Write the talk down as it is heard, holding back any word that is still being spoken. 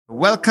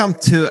Welcome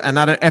to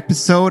another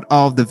episode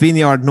of the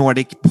Vineyard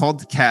Nordic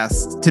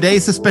podcast. Today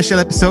is a special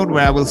episode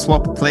where I will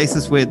swap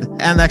places with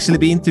and actually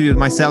be interviewed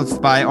myself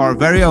by our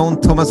very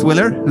own Thomas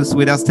Willer, who's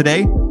with us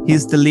today.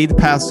 He's the lead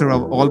pastor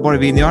of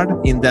Aalborg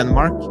Vineyard in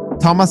Denmark.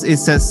 Thomas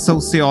is a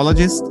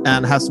sociologist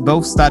and has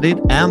both studied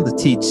and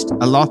taught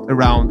a lot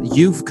around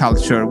youth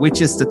culture,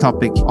 which is the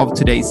topic of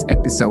today's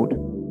episode.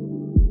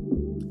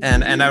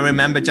 And I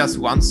remember just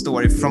one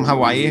story from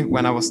Hawaii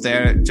when I was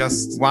there.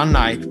 Just one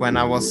night when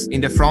I was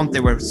in the front, they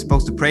were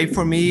supposed to pray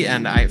for me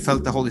and I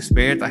felt the Holy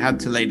Spirit. I had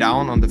to lay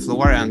down on the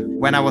floor. And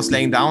when I was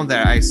laying down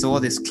there, I saw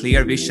this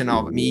clear vision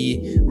of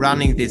me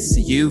running this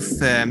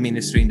youth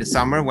ministry in the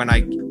summer when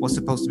I was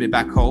supposed to be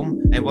back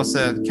home. It was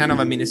a kind of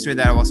a ministry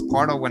that I was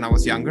part of when I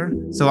was younger.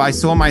 So I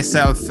saw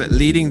myself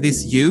leading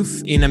this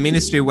youth in a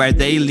ministry where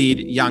they lead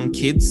young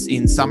kids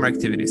in summer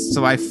activities.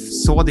 So I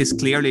saw this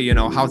clearly,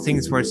 how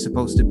things were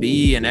supposed to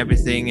be and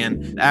everything.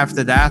 And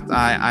after that,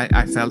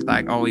 I felt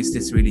like, oh, is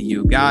this really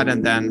you, God?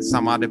 And then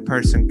some other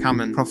person come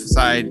and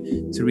prophesied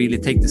to really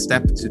take the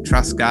step to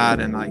trust God.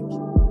 And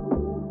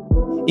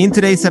in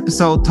today's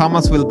episode,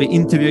 Thomas will be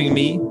interviewing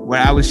me,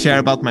 where I will share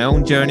about my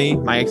own journey,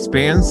 my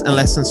experience and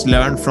lessons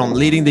learned from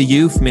leading the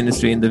youth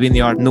ministry in the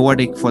Vineyard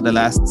Nordic for the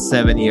last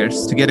 7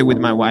 years, together with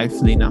my wife,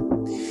 Lina.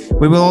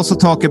 We will also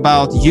talk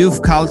about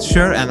youth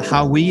culture and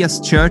how we as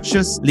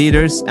churches,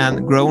 leaders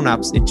and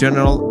grown-ups in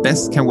general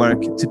best can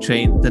work to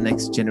train the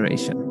next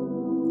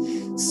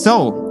generation.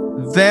 So,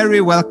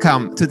 very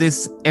welcome to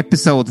this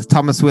episode,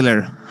 Thomas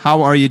Willer.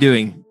 How are you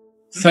doing?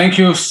 Thank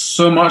you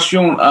so much,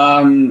 Jon.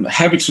 I'm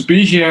happy to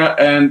be here,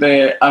 and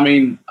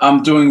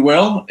I'm doing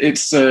well.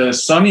 It's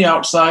sunny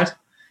outside.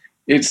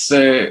 It's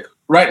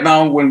right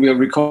now when we are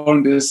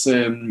recording this,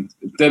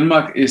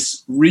 Denmark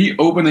is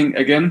reopening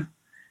again,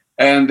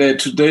 and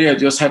today I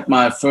just had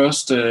my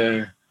first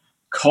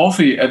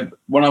coffee at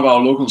one of our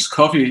local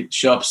coffee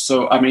shops.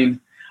 So I'm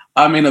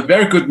in a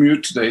very good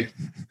mood today.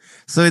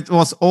 So it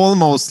was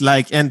almost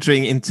like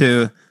entering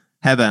into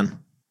heaven,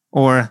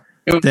 or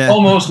it was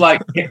almost like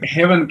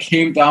heaven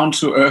came down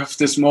to earth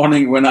this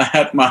morning when I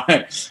had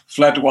my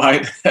flat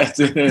white at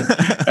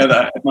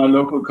my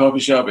local coffee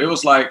shop. It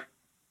was like,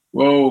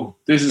 whoa,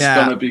 this is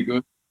gonna be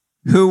good.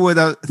 Who would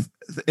have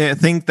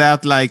think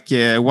that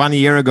 1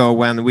 year ago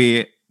when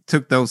we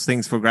took those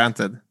things for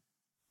granted?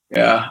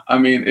 Yeah,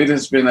 it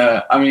has been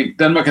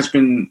Denmark has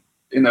been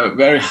in a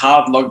very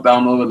hard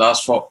lockdown over the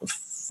last 4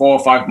 or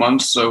 5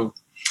 months. So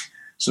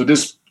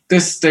this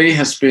day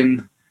has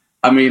been,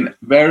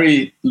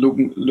 very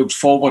looked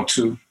forward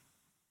to.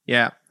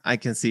 Yeah, I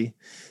can see.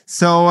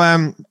 So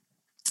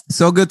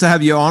good to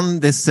have you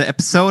on this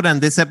episode. And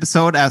this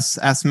episode,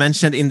 as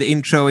mentioned in the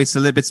intro, is a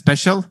little bit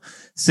special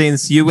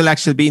since you will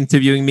actually be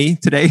interviewing me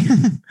today.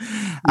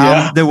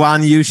 I'm the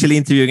one usually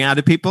interviewing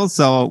other people.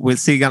 So we'll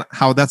see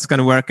how that's going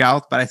to work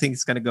out. But I think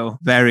it's going to go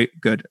very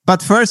good.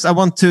 But first, I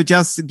want to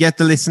just get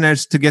the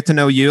listeners to get to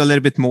know you a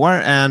little bit more.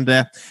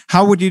 And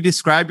how would you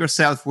describe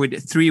yourself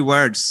with 3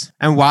 words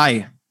and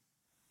why?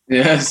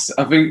 Yes,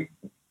 I think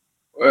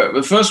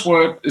the first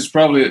word is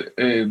probably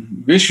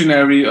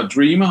visionary or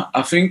dreamer.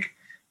 I think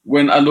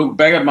when I look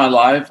back at my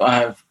life,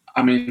 I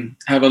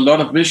have a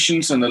lot of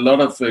visions and a lot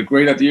of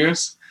great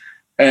ideas,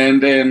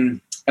 and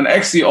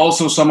actually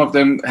also some of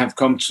them have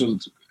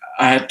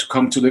I had to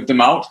come to live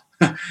them out.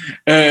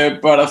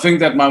 But I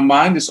think that my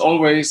mind is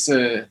always,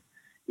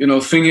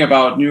 thinking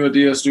about new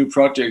ideas, new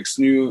projects,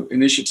 new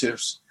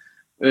initiatives.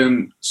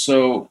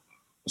 So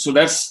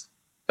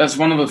that's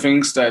one of the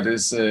things that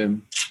is,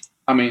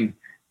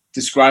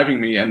 describing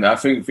me, and I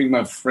think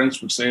my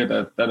friends would say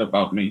that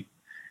about me.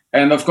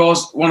 And of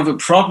course, one of the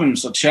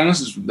problems or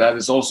challenges with that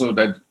is also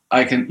that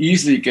I can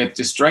easily get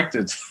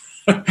distracted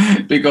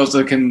because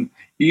there can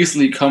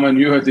easily come a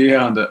new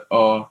idea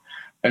or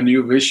a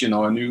new vision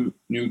or a new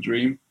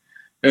dream.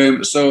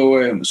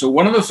 So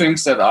one of the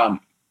things that I'm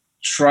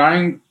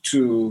trying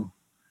to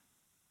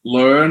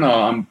learn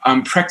or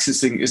I'm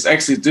practicing is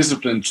actually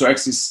discipline to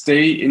actually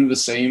stay in the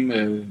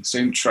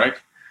same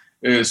track,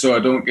 so I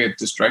don't get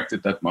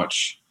distracted that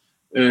much.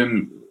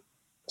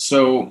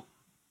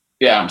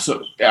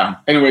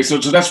 Anyway, so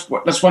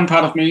that's one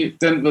part of me.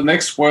 Then the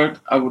next word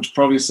I would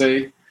probably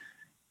say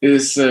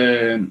is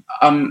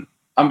I'm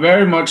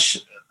very much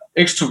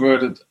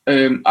extroverted.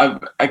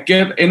 I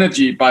get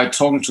energy by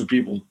talking to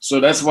people, so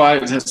that's why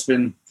it has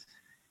been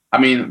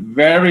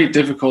very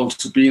difficult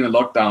to be in a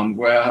lockdown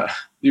where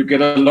you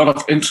get a lot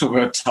of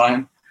introvert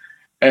time.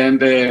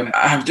 And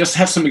I have just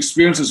had some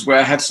experiences where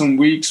I had some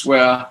weeks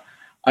where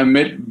I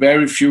met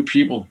very few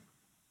people,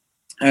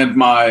 and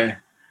I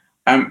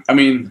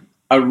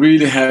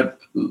really had,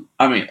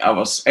 I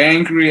was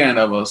angry and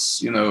I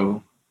was,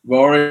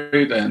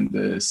 worried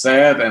and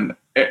sad and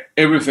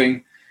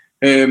everything.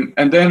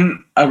 And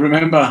then I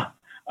remember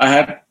I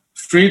had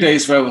 3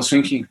 days where I was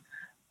thinking,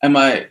 am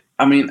I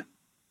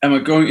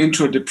going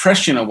into a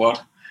depression or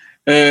what?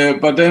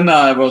 But then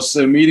I was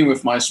meeting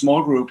with my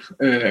small group,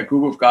 a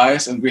group of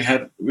guys, and we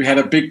had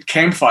a big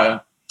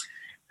campfire,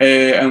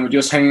 and we're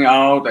just hanging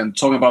out and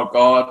talking about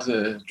God,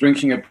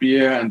 drinking a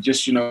beer, and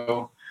just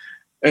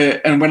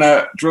And when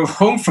I drove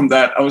home from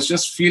that, I was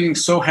just feeling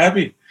so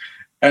happy.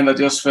 And I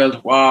just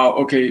felt, wow,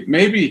 okay,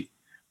 maybe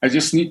I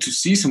just need to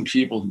see some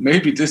people.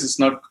 Maybe this is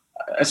not,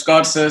 as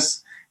God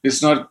says,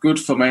 it's not good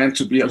for man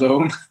to be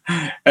alone.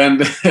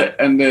 and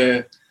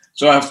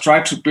so I've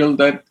tried to build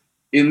that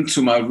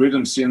into my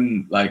rhythms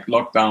in like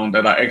lockdown,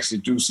 that I actually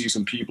do see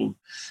some people.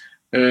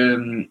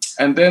 And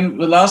then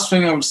the last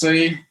thing I would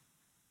say,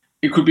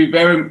 it could be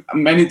very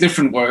many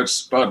different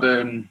words, but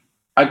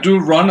I do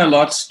run a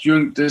lot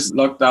during this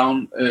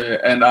lockdown,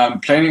 and I'm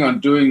planning on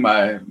doing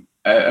my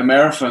a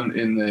marathon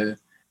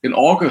in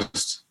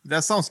August.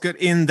 That sounds good.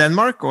 In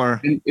Denmark,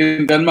 or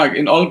in Denmark,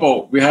 in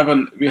Aalborg. We have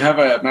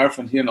a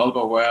marathon here in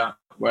Aalborg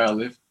where I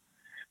live.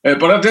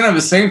 But then at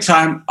the same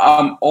time,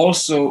 I'm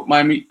also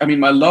my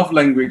love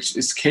language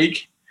is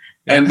cake,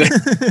 and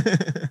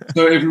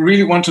so if you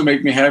really want to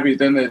make me happy,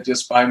 then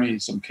just buy me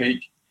some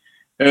cake.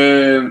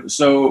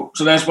 So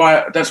that's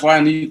why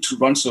I need to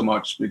run so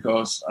much,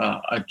 because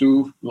I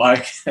do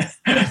like.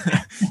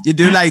 You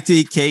do like to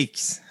eat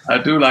cakes. I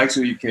do like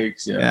to eat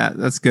cakes. Yeah,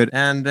 that's good.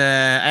 And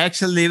I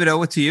actually leave it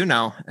over to you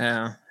now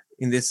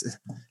in this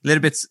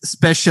little bit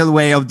special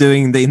way of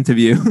doing the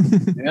interview.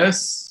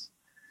 Yes.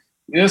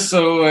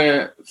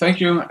 So thank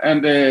you,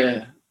 and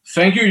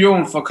thank you,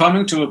 Jon, for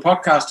coming to the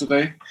podcast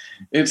today.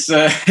 It's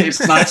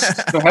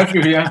nice to have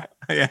you here.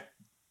 Yeah.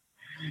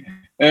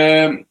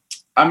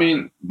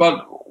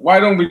 But why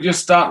don't we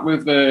just start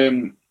with,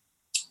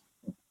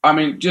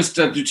 just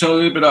that you tell a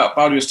little bit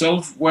about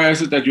yourself. Where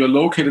is it that you're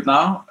located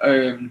now?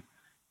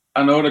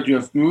 I know that you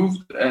have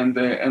moved,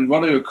 and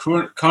what are you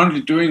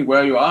currently doing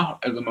where you are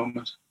at the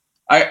moment?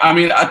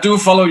 I do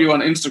follow you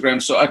on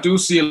Instagram, so I do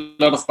see a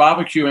lot of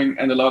barbecuing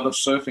and a lot of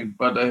surfing.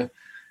 But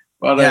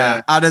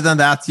yeah, other than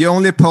that, you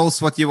only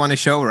post what you want to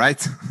show,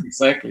 right?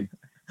 Exactly.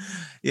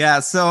 Yeah.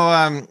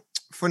 So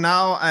for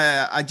now,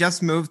 I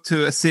just moved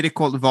to a city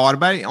called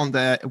Varberg on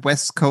the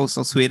west coast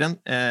of Sweden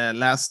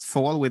last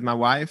fall with my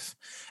wife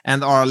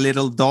and our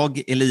little dog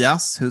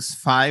Elias, who's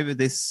 5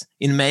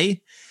 in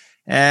May.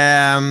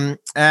 And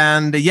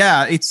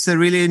yeah, it's a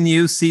really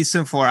new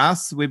season for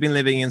us. We've been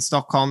living in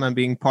Stockholm and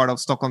being part of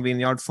Stockholm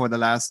Vineyard for the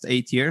last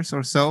 8 years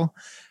or so.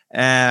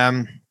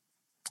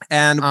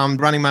 And I'm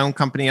running my own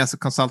company as a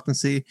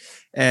consultancy.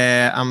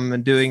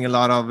 I'm doing a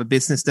lot of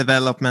business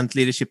development,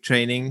 leadership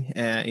training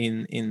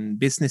in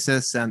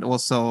businesses, and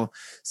also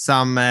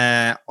some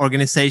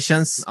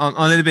organizations on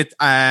a little bit,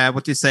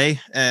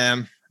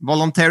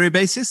 voluntary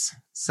basis.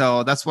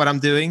 So that's what I'm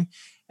doing.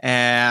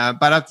 I'm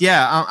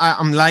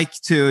like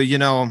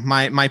to,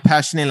 my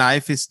passion in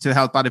life is to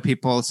help other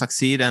people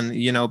succeed and,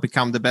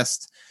 become the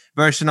best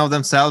version of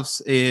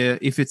themselves.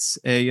 If it's,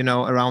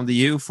 around the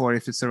youth, or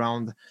if it's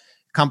around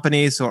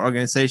companies or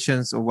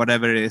organizations or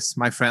whatever it is,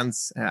 my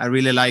friends, I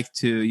really like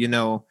to,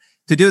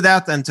 to do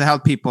that and to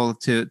help people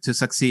to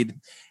succeed.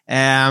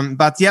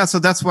 So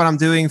that's what I'm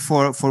doing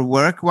for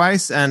work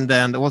wise.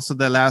 And also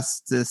the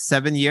last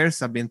 7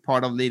 years, I've been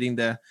part of leading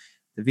the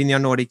Vineyard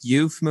Nordic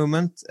Youth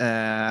Movement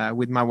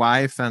with my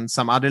wife and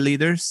some other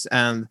leaders,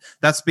 and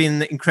that's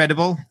been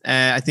incredible.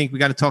 I think we're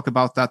going to talk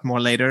about that more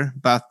later.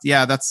 But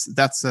yeah,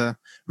 that's a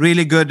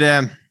really good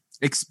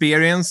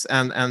experience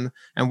and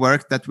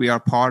work that we are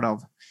part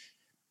of.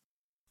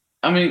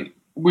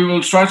 We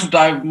will try to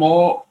dive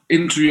more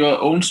into your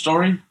own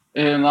story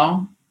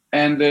now,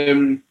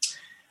 and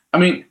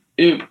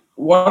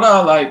what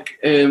are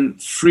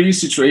 3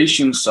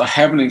 situations or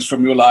happenings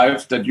from your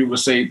life that you will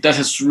say that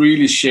has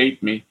really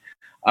shaped me?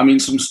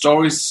 Some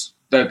stories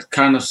that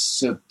kind of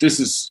said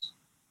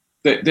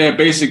they're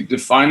basically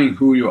defining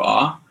who you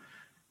are.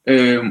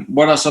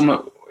 What are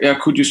some?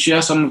 Could you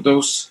share some of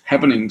those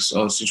happenings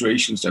or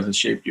situations that have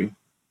shaped you?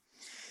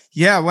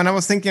 Yeah, when I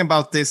was thinking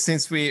about this,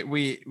 since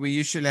we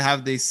usually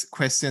have these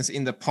questions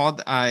in the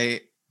pod,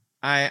 I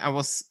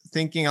was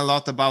thinking a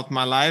lot about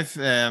my life,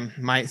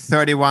 my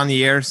 31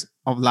 years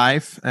of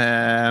life.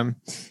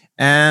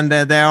 And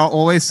there are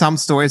always some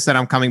stories that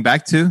I'm coming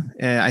back to.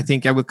 I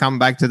think I will come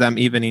back to them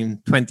even in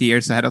 20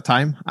 years ahead of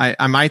time.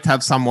 I might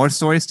have some more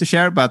stories to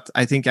share, but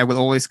I think I will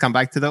always come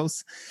back to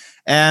those.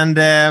 And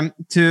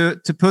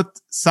to put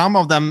some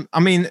of them,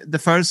 the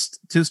first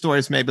 2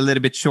 stories maybe a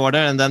little bit shorter,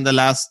 and then the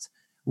last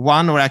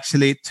 1 or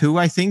actually 2,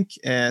 I think,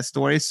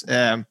 stories,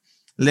 a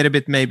little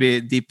bit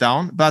maybe deep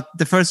down. But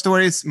the first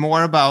story is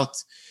more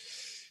about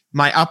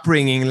my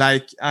upbringing.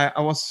 Like I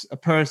was a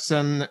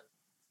person...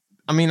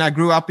 I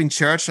grew up in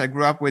church. I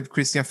grew up with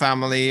Christian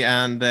family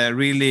and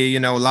really,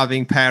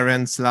 loving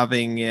parents,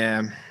 loving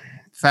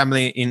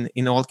family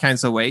in all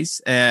kinds of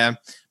ways.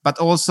 But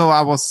also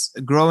I was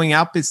growing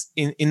up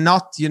in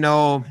not,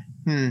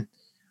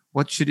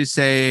 what should you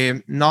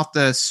say, not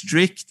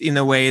strict in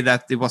a way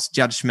that it was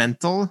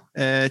judgmental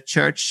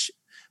church,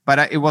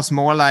 but it was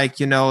more like,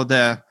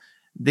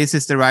 this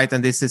is the right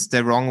and this is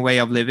the wrong way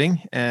of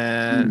living.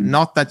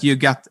 Not that you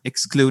got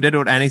excluded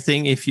or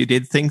anything if you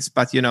did things,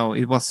 but,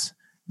 it was...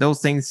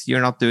 those things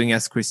you're not doing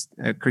as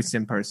a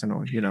Christian person,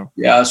 or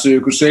Yeah, so you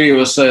could say it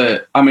was.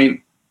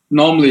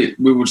 Normally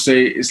we would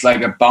say it's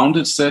like a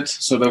bounded set.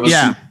 So there was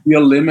some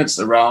real limits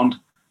around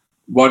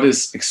what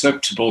is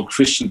acceptable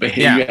Christian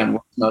behavior and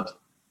what's not.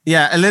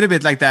 Yeah, a little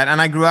bit like that.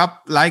 And I grew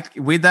up like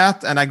with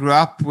that. And I grew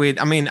up with,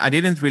 I mean, I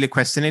didn't really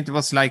question it. It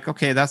was like,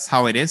 okay, that's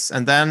how it is.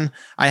 And then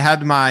I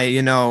had my,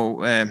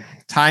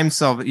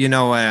 times of,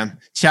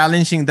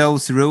 challenging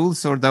those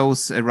rules or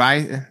those,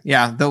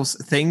 those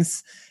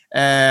things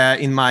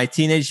in my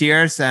teenage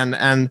years.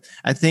 And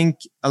I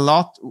think a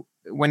lot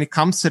when it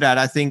comes to that,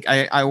 I think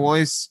I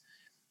always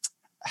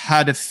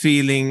had a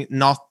feeling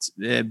not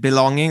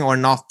belonging or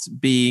not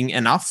being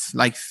enough,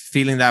 like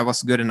feeling that I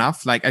was good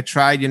enough. Like I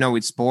tried,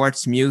 with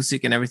sports,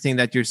 music and everything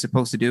that you're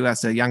supposed to do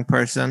as a young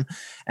person.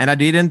 And I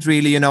didn't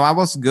really, I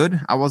was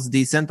good. I was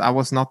decent. I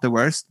was not the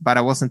worst, but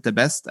I wasn't the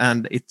best.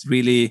 And it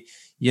really,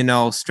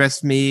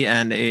 stressed me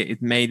and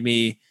it made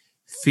me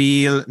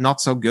feel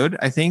not so good,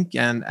 I think.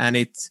 And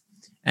it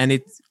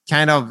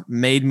kind of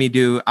made me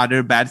do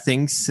other bad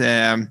things,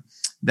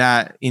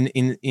 that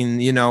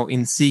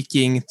in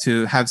seeking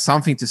to have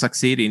something to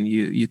succeed in,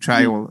 you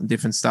try all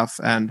different stuff,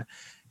 and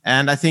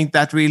I think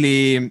that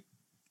really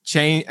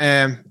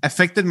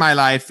affected my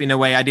life in a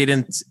way I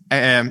didn't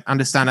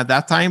understand at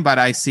that time, but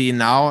I see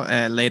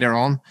now later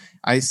on.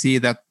 I see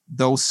that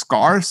those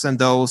scars and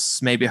those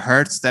maybe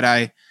hurts that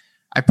I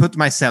put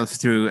myself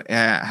through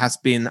has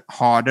been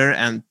harder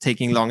and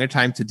taking longer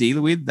time to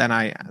deal with than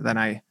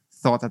I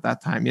thought at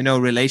that time.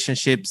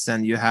 Relationships,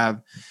 and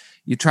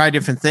you try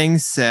different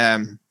things.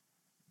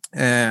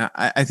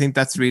 I think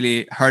that's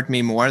really hurt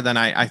me more than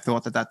I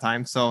thought at that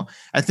time. So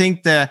I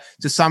think to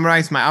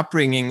summarize my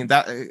upbringing,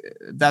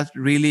 that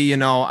really,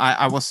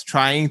 I was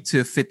trying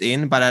to fit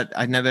in, but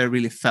I never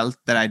really felt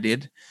that I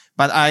did.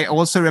 But I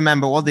also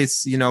remember all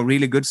these,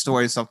 really good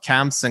stories of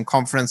camps and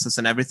conferences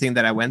and everything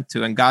that I went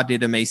to, and God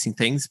did amazing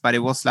things. But it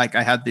was like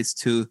I had this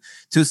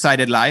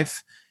two-sided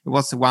life. It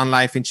was one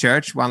life in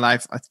church, one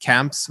life at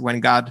camps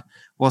when God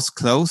was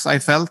close, I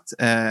felt.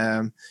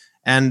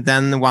 And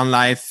then one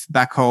life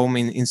back home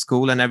in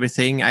school and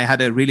everything. I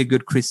had a really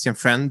good Christian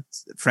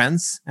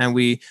friends. And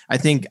I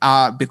think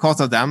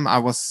because of them, I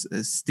was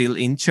still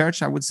in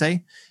church, I would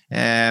say.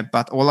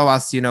 But all of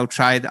us,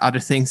 tried other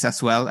things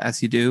as well,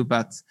 as you do.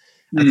 But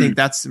I think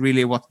that's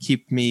really what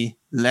kept me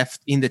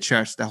left in the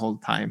church the whole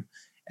time.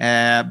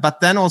 But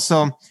then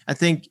also, I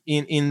think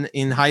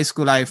in high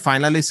school, I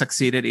finally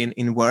succeeded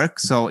in work.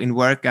 So in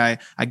work, I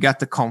got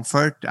the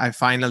comfort. I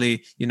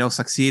finally,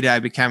 succeeded. I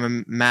became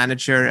a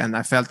manager, and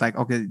I felt like,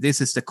 okay,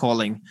 this is the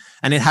calling.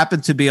 And it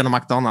happened to be on a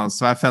McDonald's.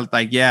 So I felt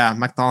like, yeah,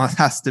 McDonald's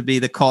has to be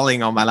the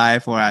calling of my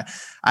life, or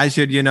I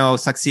should,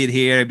 succeed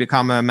here,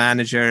 become a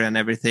manager and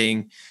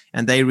everything.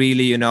 And they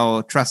really,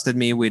 trusted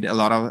me with a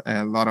lot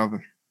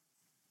of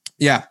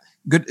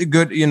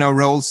good,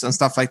 roles and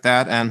stuff like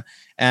that.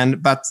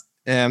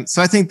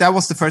 So I think that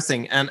was the first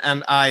thing,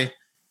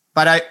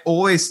 but I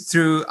always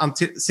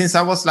since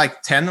I was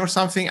like 10 or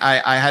something,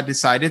 I had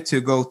decided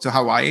to go to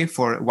Hawaii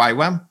for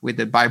YWAM with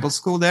the Bible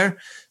school there.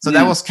 So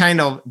that was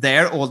kind of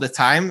there all the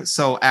time.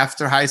 So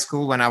after high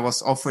school, when I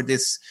was offered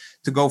this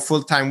to go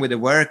full time with the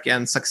work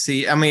and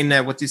succeed, I mean,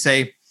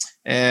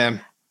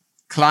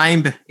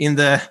 climb in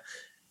the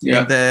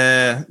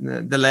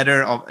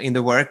ladder in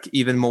the work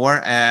even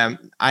more.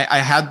 I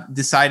had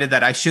decided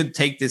that I should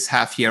take this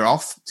half year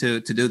off to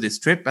do this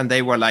trip, and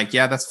they were like,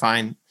 "Yeah, that's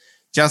fine,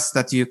 just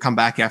that you come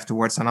back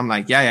afterwards." And I'm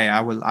like, "Yeah,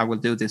 I will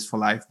do this for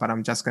life, but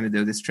I'm just going to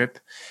do this trip."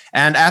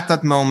 And at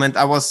that moment,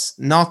 I was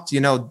not,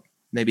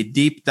 maybe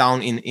deep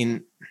down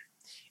in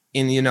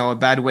a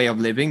bad way of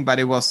living, but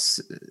it was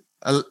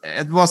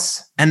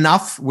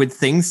enough with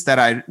things that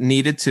I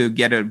needed to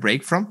get a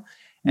break from.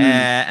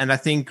 And I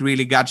think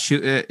really God,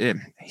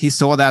 he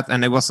saw that,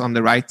 and it was on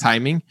the right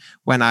timing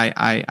when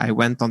I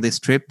went on this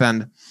trip.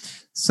 And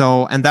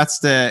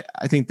that's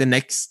I think the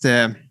next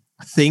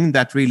thing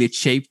that really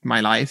shaped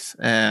my life.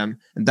 And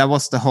that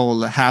was the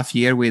whole half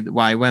year with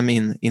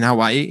YWAM in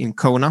Hawaii, in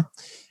Kona.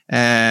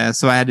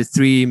 So I had a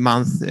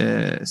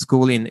 3-month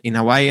school in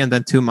Hawaii, and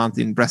then 2 months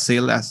in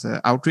Brazil as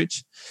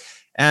outreach.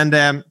 And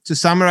to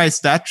summarize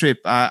that trip,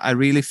 I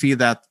really feel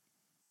that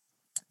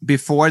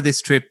before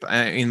this trip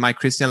in my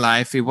Christian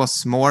life, it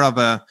was more of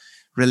a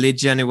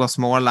religion. It was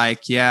more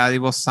like,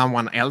 it was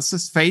someone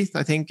else's faith.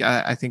 I think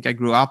I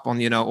grew up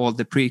on, all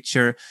the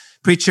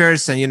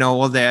preachers and,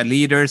 all their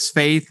leaders'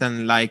 faith,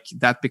 and like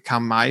that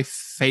become my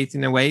faith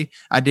in a way.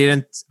 I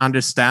didn't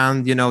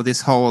understand,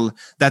 this whole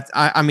that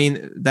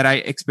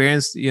I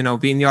experienced,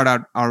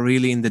 Vineyard are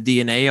really in the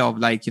DNA of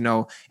like,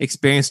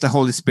 experience the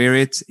Holy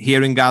Spirit,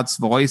 hearing God's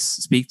voice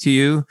speak to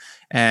you,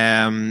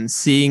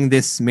 seeing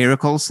these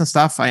miracles and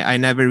stuff. I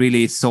never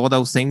really saw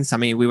those things. I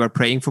mean, we were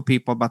praying for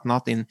people, but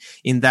not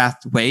in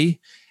that way,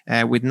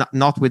 with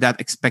not with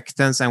that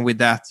expectance and with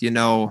that,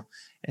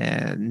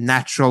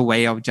 natural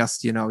way of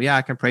just,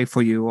 I can pray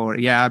for you, or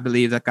I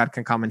believe that God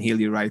can come and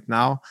heal you right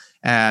now.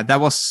 That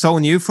was so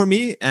new for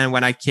me. And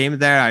when I came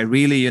there, I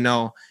really,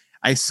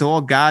 I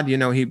saw God,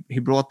 he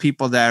brought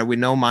people there with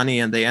no money,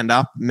 and they end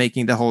up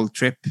making the whole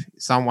trip.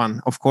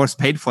 Someone, of course,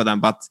 paid for them,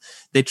 but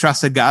they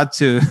trusted God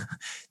to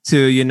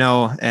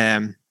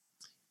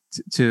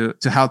to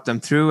help them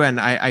through. And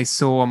I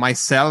saw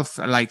myself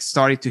like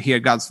started to hear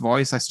God's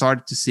voice. I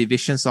started to see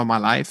visions of my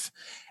life.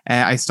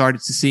 I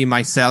started to see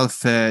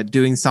myself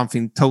doing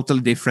something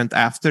totally different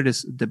after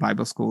the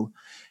Bible school.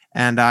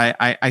 And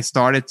I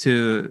started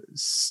to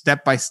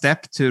step by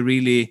step to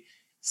really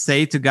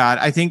say to God,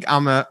 I think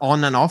I'm a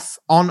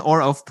on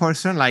or off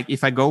person. Like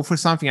if I go for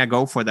something, I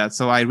go for that.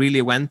 So I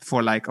really went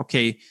for like,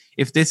 okay,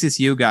 if this is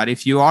you, God,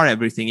 if you are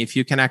everything, if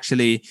you can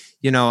actually,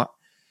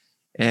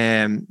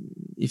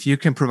 if you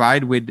can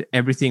provide with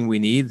everything we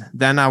need,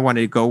 then I want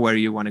to go where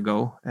you want to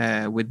go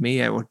with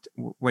me, or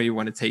where you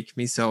want to take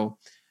me. So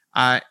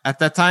at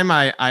that time,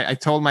 I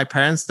told my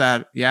parents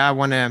that, yeah, I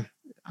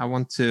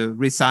want to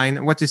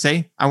resign. What to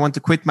say? I want to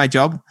quit my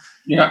job.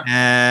 Yeah.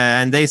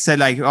 And they said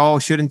like, oh,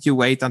 shouldn't you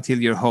wait until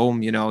you're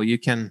home? You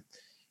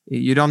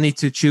don't need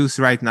to choose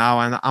right now.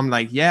 And I'm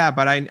like, yeah,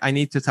 but I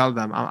need to tell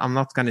them I'm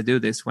not going to do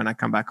this when I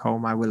come back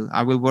home. I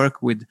will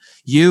work with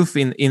youth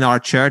in our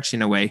church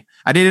in a way.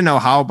 I didn't know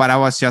how, but I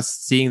was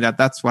just seeing that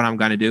that's what I'm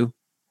going to do.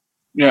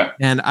 Yeah.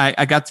 And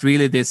I got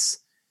really this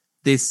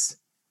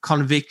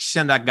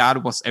conviction that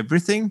God was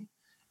everything,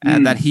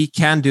 and that he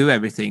can do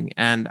everything.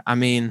 And I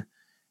mean,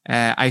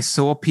 I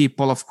saw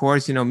people, of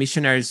course,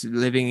 missionaries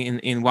living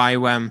in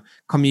YWAM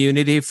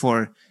community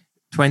for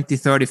 20,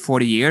 30,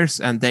 40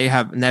 years, and they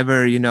have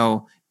never,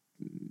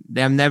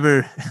 they have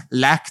never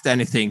lacked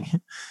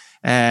anything.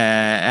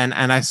 And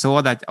I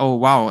saw that, oh,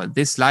 wow,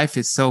 this life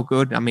is so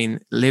good. I mean,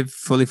 live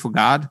fully for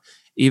God,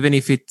 even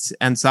if it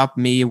ends up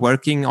me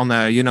working on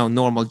a,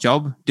 normal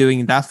job,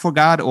 doing that for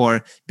God,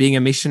 or being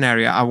a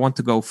missionary, I want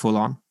to go full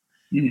on.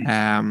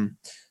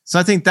 So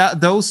I think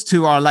that those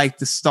two are like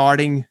the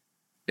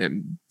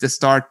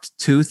start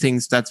two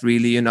things that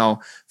really,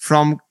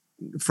 from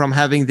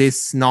having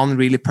this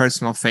non-really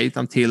personal faith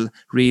until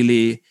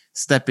really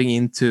stepping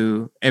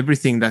into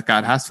everything that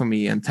God has for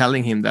me and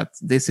telling him that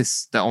this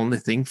is the only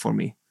thing for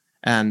me,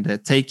 and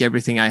take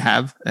everything I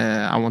have.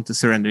 I want to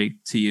surrender it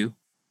to you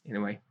in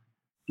a way.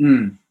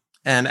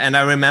 And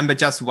I remember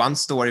just one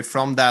story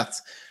from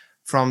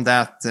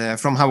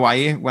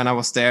Hawaii when I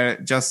was there.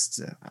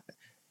 Just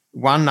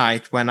one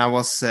night when I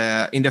was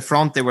in the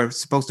front, they were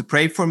supposed to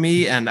pray for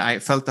me, and I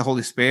felt the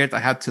Holy Spirit. I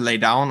had to lay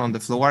down on the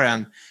floor,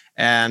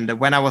 and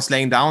when I was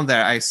laying down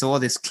there, I saw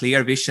this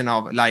clear vision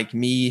of like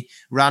me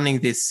running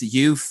this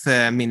youth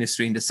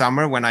ministry in the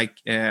summer when I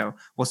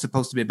was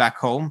supposed to be back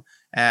home.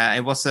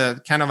 It was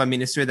a kind of a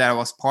ministry that I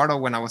was part of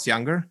when I was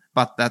younger,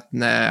 but that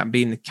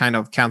been kind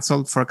of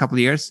canceled for a couple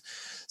of years.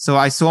 So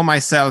I saw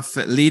myself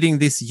leading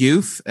this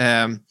youth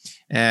in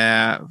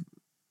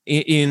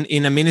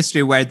a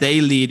ministry where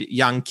they lead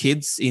young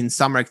kids in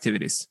summer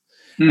activities.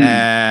 So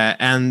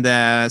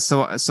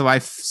I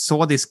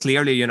saw this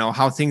clearly,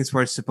 how things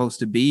were supposed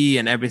to be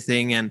and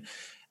everything. And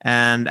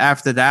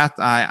after that,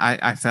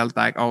 I felt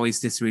like, oh, is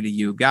this really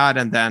you, God?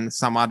 And then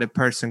some other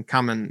person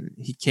came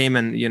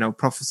and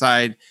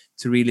prophesied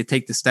to really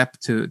take the step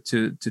to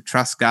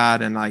trust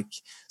God. And like,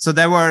 so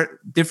there were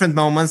different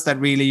moments that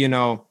really,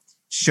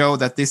 show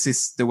that this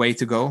is the way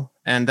to go.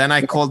 And then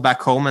I called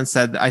back home and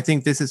said, I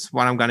think this is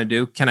what I'm going to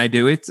do. Can I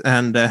do it?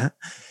 And on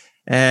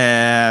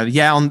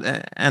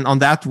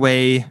that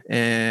way,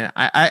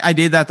 I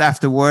did that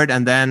afterward.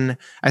 And then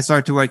I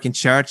started to work in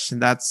church,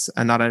 and that's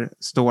another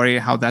story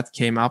how that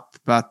came up.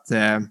 But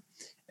I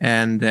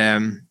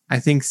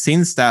think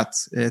since that,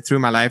 through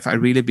my life,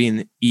 I've really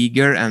been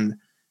eager and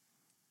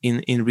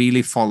in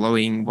really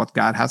following what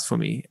God has for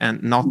me,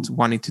 and not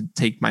wanting to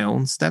take my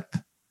own step.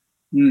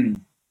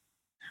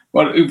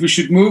 Well, if we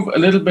should move a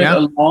little bit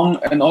along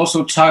and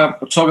also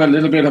talk a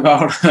little bit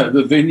about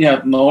the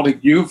Vineyard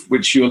Nordic Youth,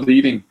 which you're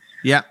leading.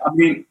 Yeah. I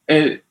mean,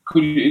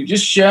 could you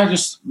just share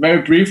just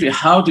very briefly,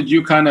 how did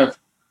you kind of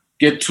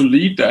get to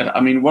lead that?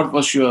 I mean, what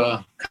was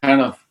your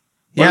kind of,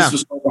 what is the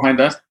story behind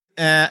that?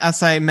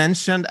 As I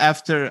mentioned,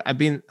 after I've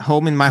been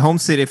home in my home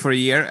city for a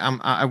year,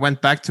 I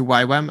went back to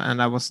YWAM,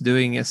 and I was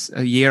doing a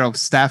year of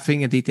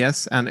staffing at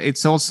DTS. And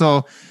it's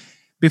also,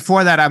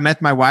 before that, I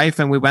met my wife,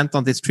 and we went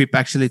on this trip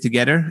actually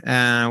together.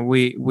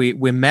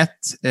 We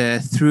met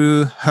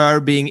through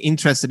her being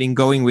interested in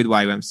going with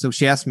YWAM. So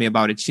she asked me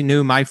about it. She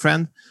knew my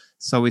friend.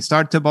 So we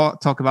started to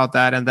talk about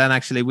that. And then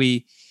actually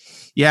we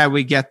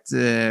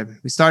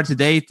started to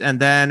date, and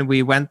then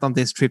we went on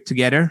this trip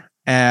together.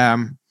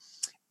 I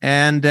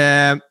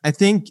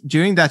think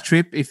during that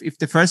trip, if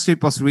the first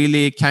trip was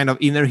really kind of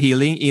inner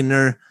healing,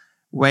 inner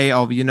way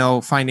of,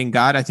 finding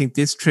God, I think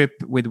this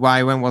trip with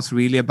YWAM was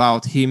really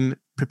about him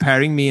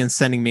preparing me and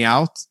sending me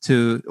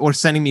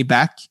sending me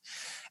back.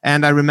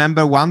 And I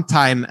remember one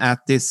time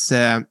at this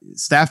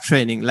staff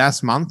training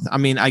last month, I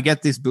mean, I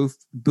get this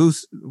boost,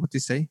 what do you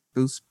say?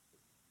 Boost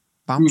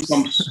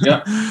bumps.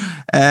 Yeah.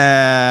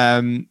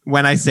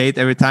 When I say it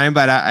every time,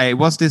 but I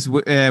was this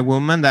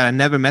woman that I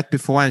never met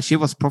before, and she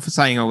was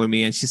prophesying over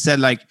me, and she said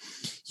like,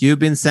 you've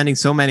been sending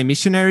so many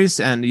missionaries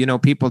and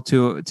people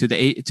to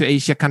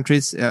Asia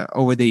countries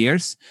over the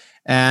years,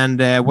 and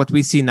what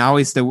we see now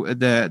is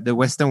the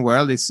Western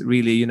world is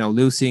really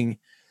losing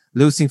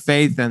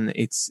faith, and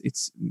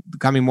it's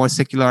becoming more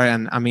secular.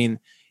 And I mean,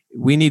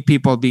 we need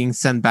people being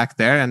sent back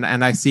there. And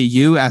I see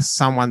you as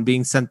someone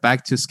being sent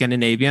back to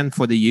Scandinavian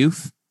for the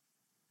youth.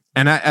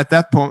 And at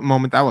that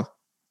moment,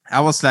 I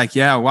was like,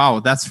 yeah, wow,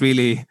 that's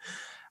really,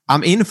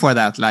 I'm in for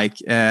that. Like,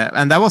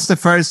 and that was the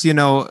first,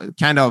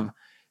 kind of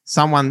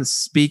someone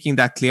speaking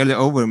that clearly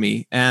over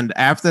me. And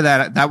after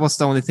that, that was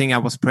the only thing I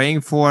was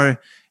praying for,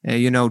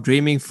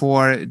 dreaming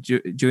for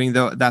during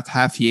that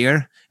half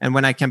year. And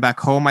when I came back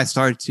home, I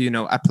started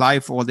to, apply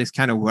for all these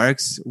kind of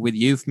works with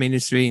youth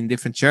ministry in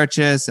different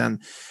churches.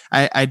 And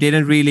I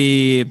didn't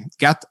really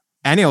get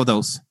any of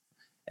those.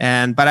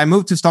 But I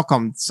moved to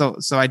Stockholm. So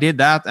I did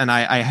that. And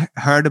I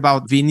heard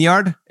about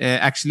Vineyard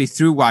actually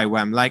through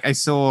YWAM. Like I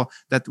saw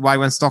that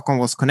YWAM Stockholm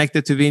was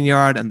connected to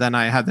Vineyard. And then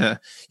I had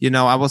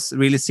I was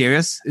really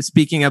serious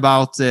speaking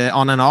about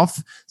on and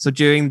off. So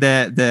during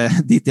the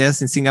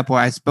DTS in Singapore,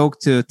 I spoke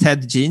to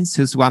Ted Jeans,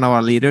 who's one of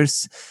our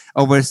leaders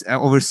over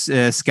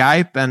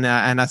Skype. And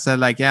I said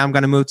like, yeah, I'm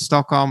going to move to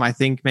Stockholm. I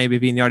think maybe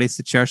Vineyard is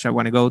the church I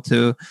want to go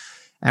to.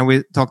 And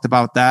we talked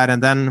about that.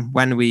 And then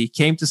when we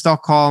came to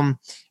Stockholm,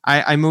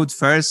 I moved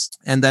first,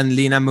 and then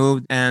Lina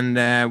moved,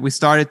 and we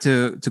started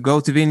to go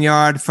to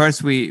Vineyard.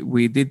 First,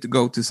 we did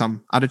go to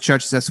some other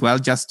churches as well,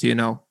 just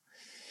to,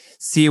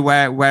 see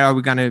where are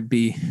we going to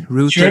be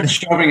rooted. Church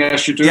shopping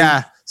as you do.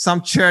 Yeah,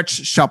 some church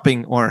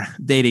shopping or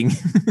dating.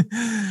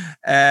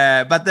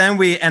 But then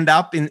we end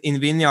up in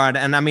Vineyard.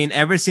 And I mean,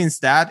 ever since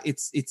that,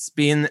 it's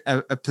been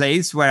a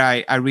place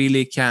where I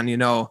really can,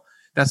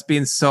 that's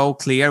been so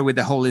clear with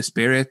the Holy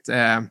Spirit.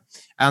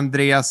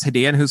 Andreas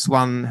Hedén,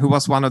 who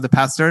was one of the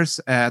pastors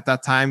at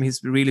that time,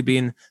 he's really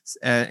been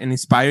an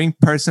inspiring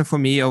person for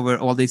me over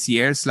all these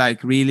years.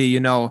 Like really,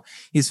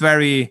 he's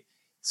very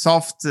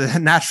soft,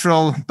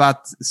 natural,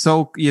 but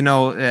so,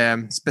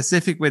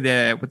 specific with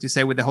what you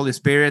say with the Holy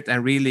Spirit,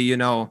 and really,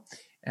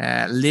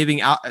 living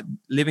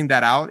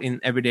that out in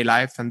everyday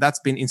life. And that's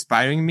been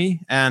inspiring me.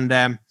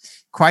 And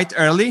quite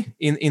early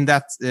in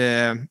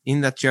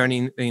that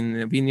journey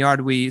in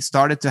Vineyard, we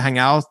started to hang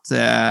out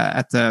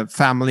at a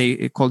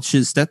family called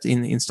Kylstedt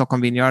in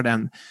Stockholm Vineyard,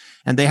 and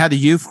they had a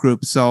youth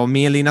group. So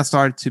me and Lina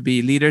started to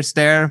be leaders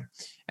there.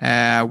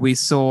 We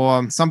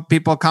saw some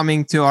people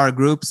coming to our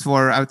groups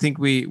I think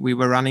we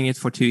were running it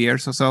for 2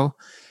 years or so.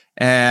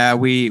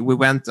 We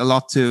went a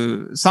lot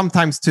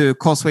sometimes to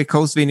Causeway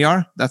Coast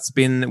Vineyard. That's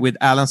been with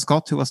Alan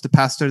Scott, who was the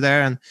pastor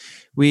there. And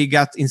we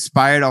got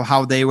inspired of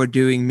how they were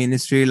doing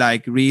ministry,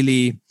 like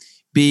really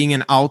being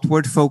an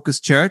outward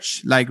focused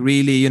church, like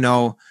really,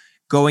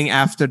 going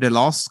after the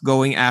lost,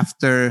 going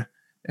after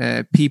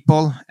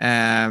people,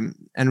 and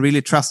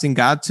really trusting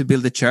God to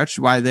build the church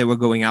while they were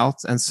going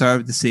out and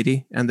serve the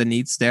city and the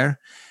needs there.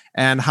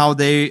 And how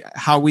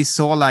we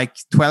saw like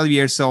 12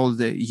 years old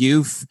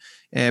youth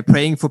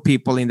praying for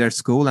people in their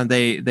school, and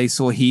they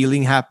saw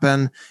healing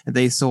happen, and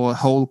they saw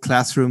whole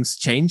classrooms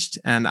changed.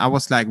 And I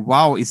was like,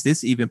 wow, is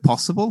this even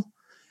possible?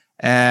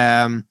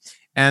 And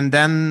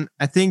then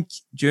I think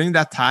during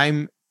that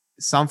time,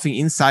 something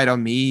inside of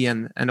me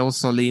and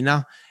also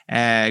Lina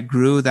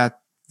grew that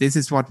this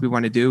is what we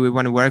want to do. We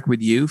want to work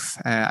with youth.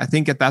 I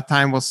think at that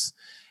time was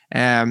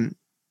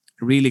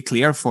really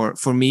clear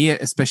for me,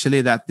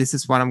 especially, that this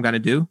is what I'm going to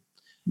do.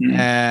 Mm.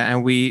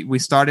 And we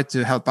started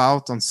to help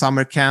out on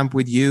summer camp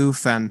with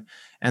youth, and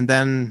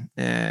then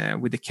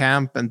with the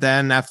camp. And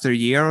then after a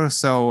year or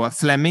so,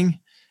 Flemming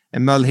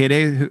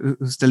Mölhede,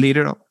 who's the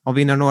leader of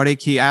Vineyard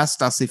Nordic, he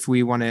asked us if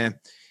we wanted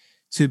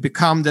to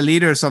become the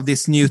leaders of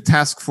this new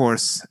task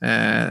force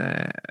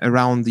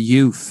around the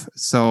youth.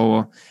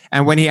 So,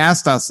 and when he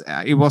asked us,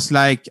 it was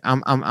like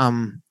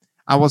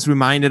I was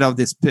reminded of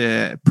this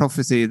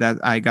prophecy that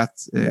I got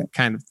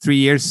kind of 3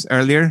 years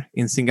earlier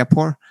in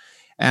Singapore,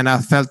 and I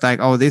felt like,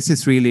 oh, this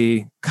is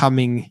really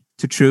coming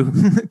to true.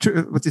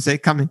 What do you say?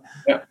 Coming.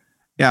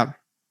 Yeah.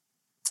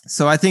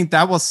 So I think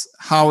that was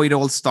how it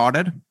all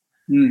started.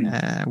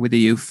 With the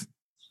youth.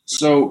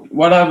 So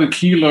what are the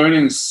key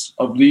learnings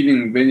of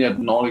leading Vineyard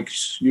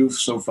Nordic's youth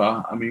so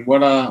far? I mean,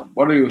 what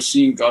are you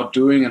seeing God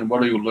doing, and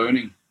what are you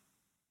learning?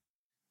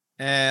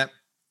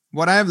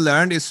 What I've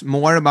learned is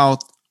more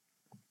about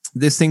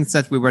these things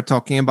that we were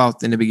talking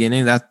about in the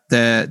beginning, that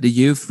the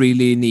youth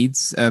really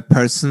needs a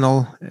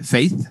personal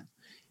faith.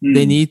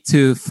 They need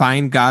to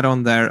find God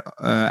on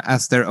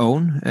as their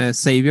own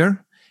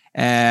savior.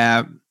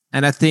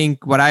 And I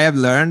think what I have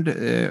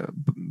learned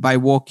by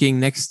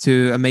walking next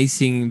to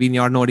amazing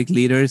Vineyard Nordic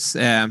leaders,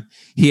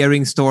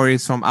 hearing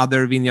stories from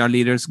other Vineyard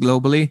leaders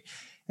globally,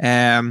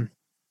 and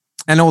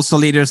also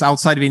leaders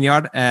outside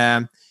Vineyard,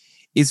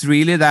 is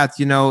really that,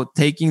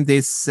 taking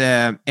this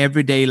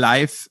everyday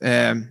life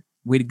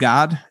with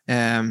God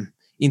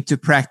into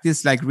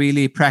practice, like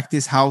really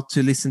practice how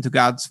to listen to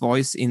God's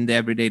voice in the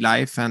everyday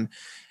life.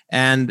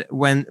 And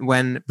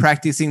when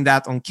practicing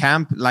that on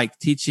camp, like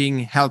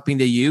helping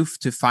the youth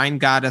to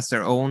find God as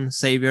their own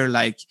savior,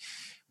 like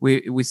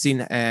we've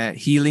seen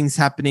healings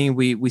happening.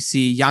 We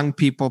see young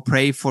people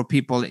pray for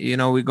people.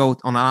 We go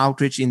on an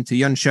outreach into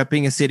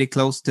Jönköping, a city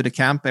close to the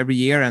camp, every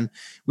year, and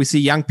we see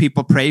young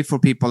people pray for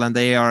people, and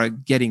they are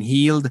getting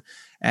healed.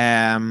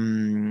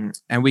 And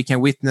we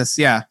can witness,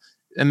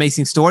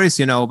 amazing stories,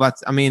 but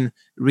I mean,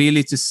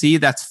 really to see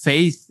that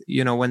faith,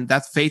 when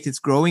that faith is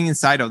growing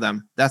inside of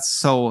them, that's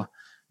so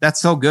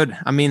good.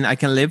 I mean, I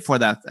can live for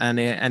that. And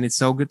it's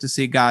so good to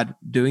see God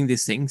doing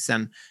these things.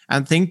 And I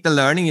think the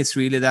learning is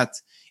really that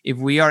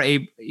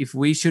if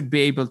we should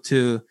be able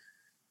to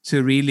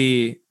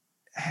really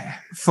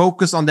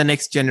focus on the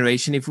next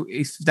generation,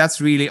 if that's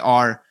really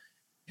our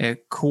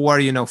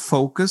core,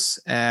 focus,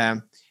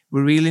 we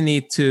really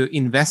need to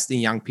invest in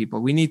young people.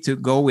 We need to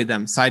go with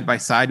them side by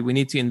side. We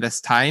need to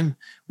invest time.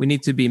 We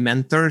need to be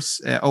mentors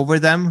over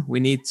them. We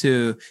need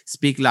to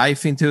speak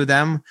life into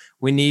them.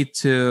 We need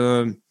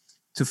to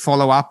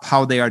follow up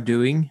how they are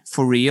doing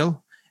for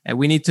real. And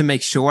we need to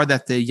make sure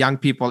that the young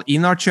people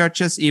in our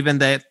churches, even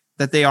that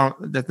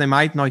they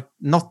might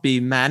not be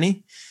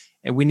many,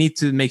 and we need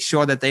to make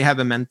sure that they have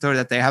a mentor,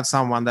 that they have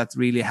someone that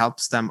really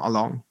helps them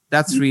along.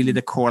 That's really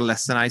the core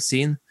lesson I've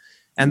seen.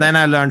 And then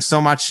I learned so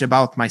much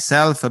about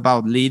myself,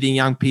 about leading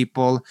young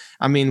people.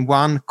 I mean,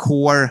 one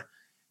core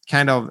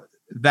kind of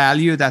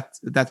value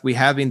that we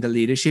have in the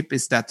leadership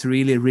is that to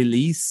really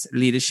release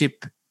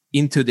leadership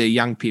into the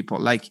young people.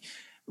 Like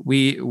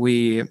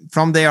we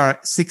from they are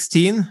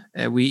 16,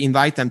 we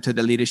invite them to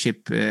the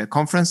leadership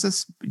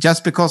conferences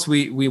just because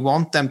we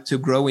want them to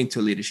grow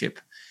into leadership.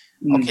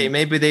 Okay,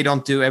 maybe they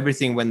don't do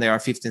everything when they are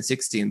 15,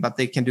 16, but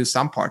they can do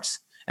some parts.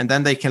 And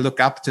then they can look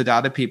up to the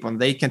other people and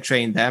they can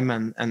train them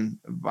and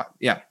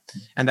the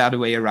other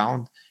way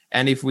around.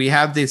 And if we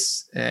have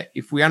this,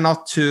 if we are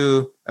not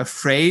too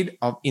afraid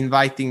of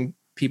inviting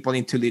people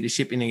into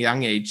leadership in a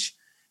young age,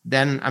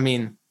 then, I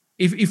mean,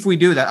 if we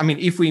do that, I mean,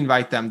 if we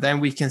invite them, then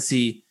we can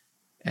see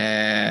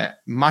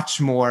much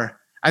more.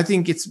 I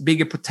think it's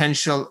bigger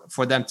potential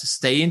for them to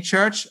stay in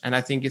church. And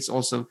I think it's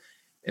also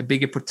a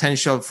bigger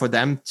potential for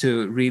them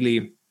to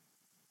really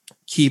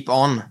keep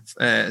on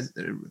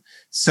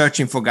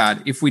searching for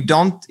God. If we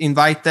don't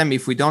invite them,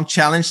 if we don't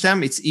challenge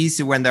them, it's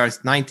easy when they're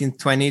 19,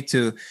 20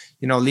 to,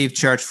 leave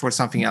church for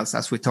something else,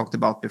 as we talked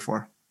about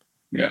before.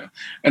 Yeah.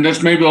 And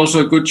that's maybe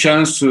also a good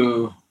chance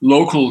to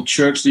local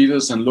church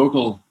leaders and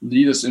local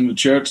leaders in the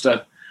church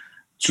that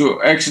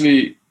to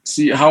actually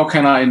see how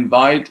can I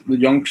invite the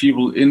young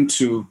people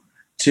into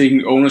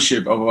taking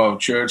ownership of our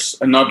church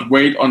and not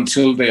wait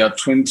until they are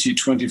 20,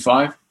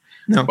 25.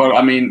 No. But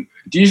I mean,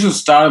 Jesus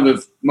started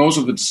with most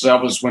of the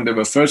disciples when they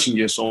were 13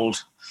 years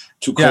old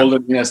to call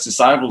them in as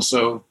disciples.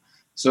 So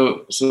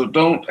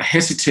don't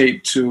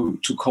hesitate to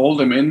call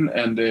them in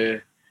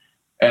and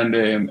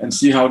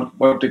see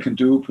what they can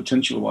do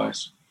potential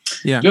wise.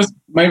 Yeah. Just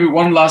maybe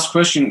one last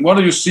question. What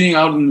are you seeing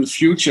out in the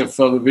future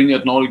for the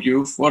Vineyard Nordic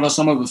Youth? What are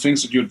some of the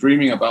things that you're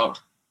dreaming about?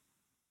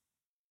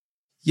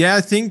 Yeah,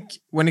 I think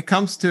when it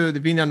comes to the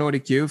Vineyard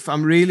Nordic Youth,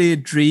 I'm really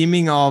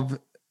dreaming of,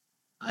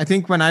 I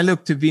think when I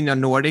look to Vineyard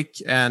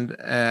Nordic, and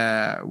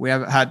we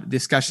have had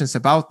discussions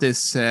about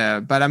this,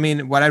 but I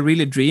mean, what I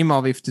really dream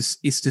of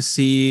is to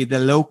see the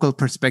local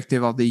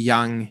perspective of the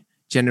young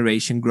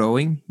generation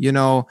growing.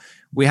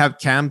 We have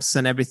camps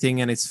and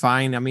everything, and it's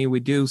fine. I mean, we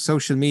do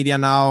social media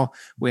now.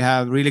 We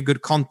have really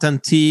good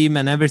content team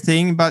and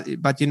everything, but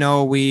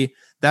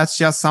that's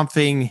just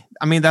something,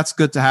 I mean, that's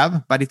good to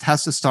have, but it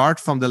has to start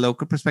from the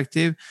local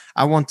perspective.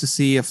 I want to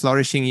see a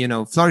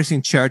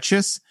flourishing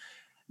churches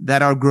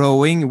that are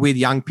growing with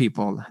young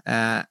people.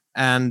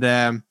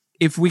 And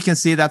if we can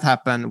see that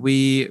happen,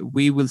 we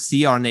will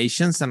see our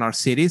nations and our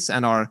cities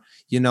and our,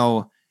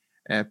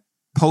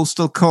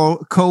 postal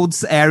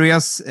codes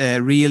areas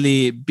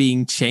really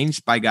being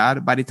changed by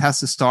God, but it has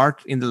to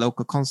start in the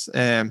local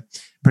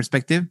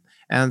perspective.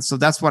 And so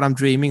that's what I'm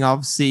dreaming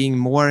of, seeing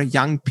more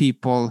young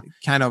people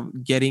kind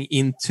of getting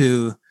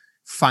into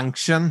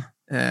function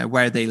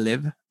where they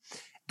live.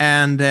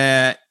 And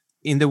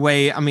in the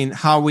way, I mean,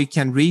 how we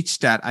can reach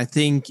that, I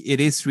think it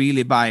is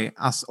really by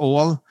us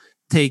all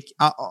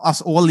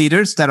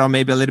leaders that are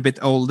maybe a little bit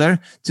older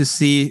to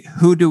see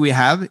who do we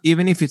have,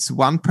 even if it's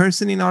one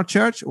person in our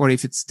church or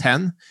if it's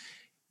 10,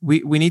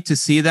 we need to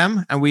see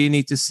them and we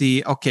need to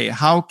see, okay,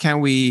 how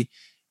can we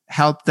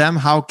help them?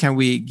 How can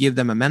we give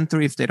them a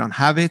mentor if they don't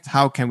have it?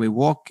 How can we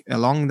walk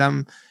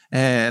along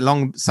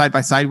side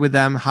by side with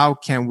them? How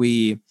can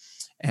we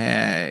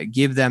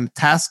give them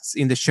tasks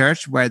in the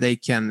church where they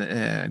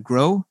can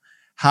grow?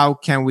 How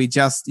can we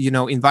just,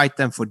 invite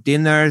them for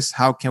dinners?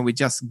 How can we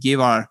just give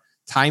our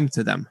time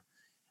to them?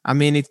 I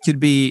mean, it could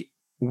be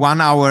 1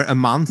 hour a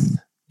month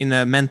in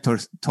a mentor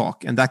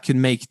talk, and that could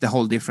make the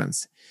whole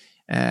difference.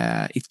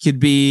 It could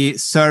be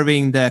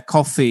serving the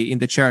coffee in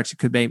the church. It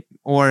could be,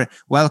 or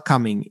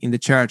welcoming in the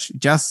church.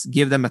 Just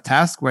give them a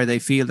task where they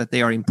feel that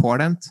they are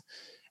important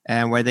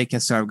and where they can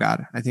serve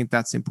God. I think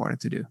that's important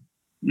to do.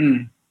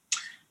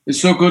 It's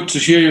so good to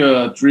hear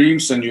your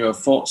dreams and your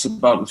thoughts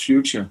about the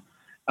future.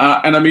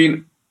 And I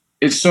mean,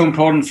 it's so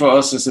important for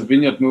us as a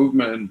Vineyard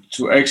movement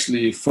to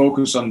actually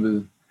focus on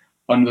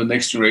the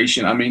next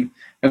generation. I mean,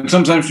 and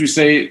sometimes we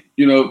say,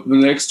 the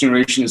next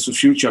generation is the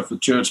future of the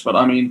church, but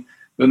I mean,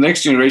 the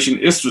next generation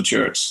is the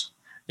church.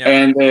 Yeah.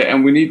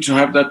 And we need to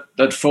have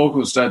that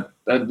focus that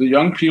the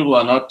young people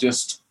are not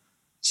just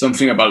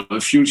something about the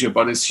future,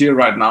 but it's here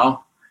right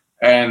now.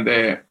 And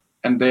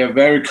they are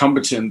very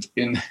competent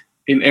in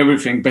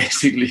everything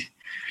basically.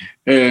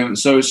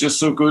 So it's just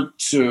so good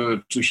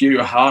to hear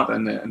your heart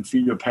and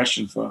feel your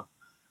passion for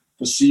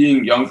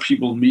seeing young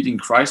people meeting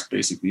Christ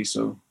basically.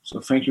 So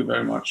thank you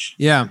very much.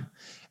 Yeah.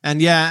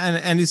 And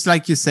it's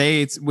like you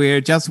say,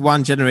 we're just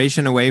one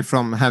generation away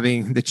from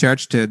having the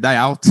church to die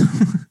out.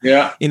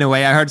 Yeah. In a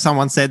way, I heard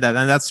someone say that,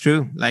 and that's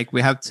true. Like,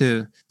 we have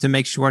to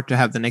make sure to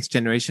have the next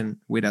generation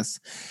with us.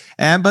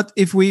 But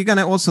if we're going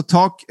to also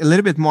talk a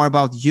little bit more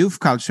about youth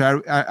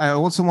culture, I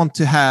also want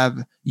to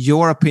have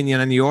your opinion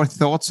and your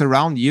thoughts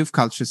around youth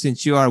culture.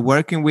 Since you are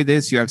working with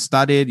this, you have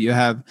studied, you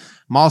have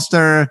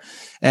master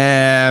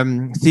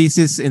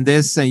thesis in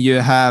this, and you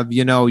have,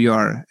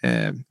 you're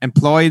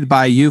employed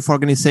by youth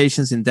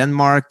organizations in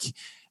Denmark.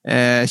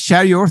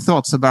 Share your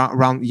thoughts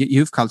around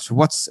youth culture.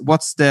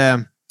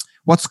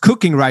 What's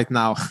cooking right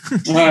now?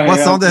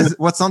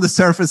 What's on the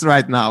surface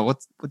right now? What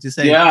do you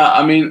say? Yeah,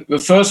 I mean, the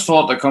first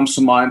thought that comes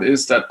to mind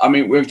is that, I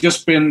mean, we've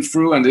just been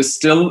through, and is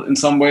still in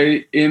some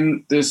way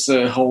in this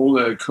whole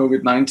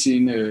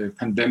COVID-19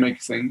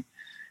 pandemic thing,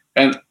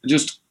 and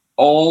just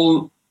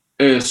all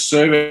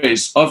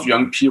surveys of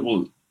young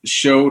people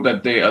show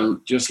that they are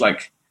just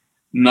like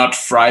not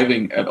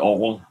thriving at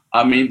all.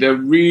 I mean, they're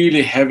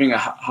really having a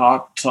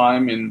hard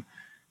time in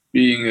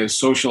being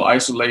social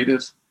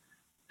isolated.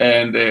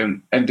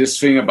 And this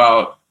thing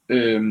about, I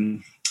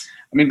mean,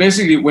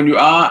 basically, when you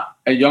are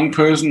a young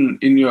person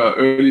in your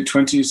early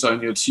 20s or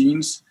in your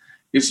teens,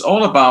 it's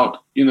all about,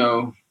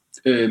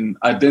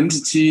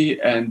 identity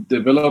and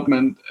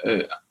development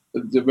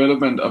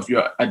of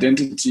your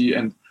identity.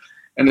 And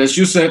as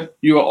you said,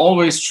 you are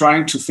always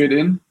trying to fit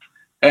in.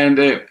 And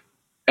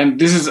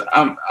this is,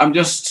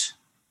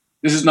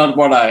 this is not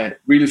what I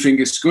really think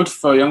is good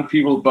for young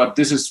people, but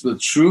this is the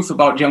truth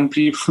about young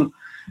people.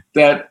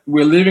 That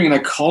we're living in a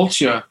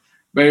culture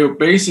where you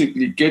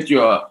basically get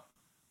your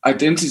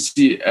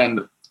identity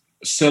and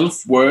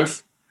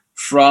self-worth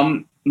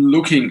from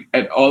looking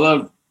at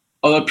other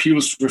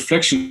people's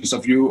reflections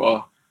of you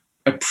or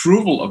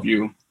approval of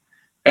you.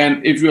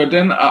 And if you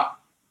then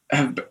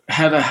have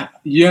had a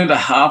year and a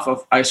half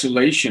of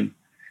isolation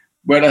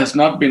where there has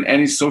not been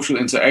any social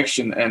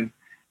interaction, and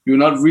you're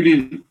not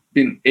really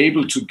been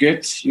able to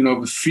get,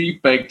 the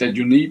feedback that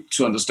you need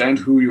to understand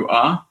who you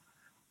are,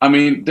 I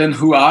mean, then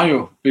who are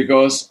you?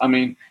 Because, I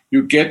mean,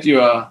 you get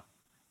a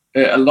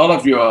lot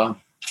of your,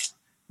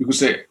 you could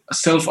say,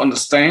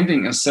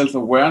 self-understanding and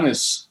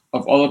self-awareness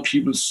of other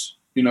people's,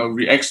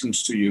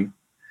 reactions to you.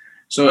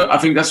 So I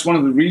think that's one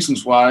of the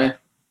reasons why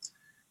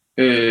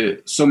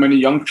so many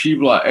young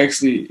people are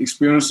actually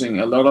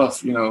experiencing a lot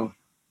of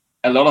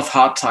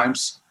hard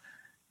times.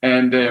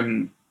 And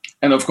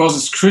of course,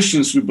 as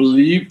Christians, we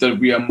believe that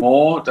we are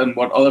more than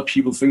what other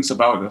people think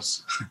about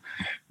us.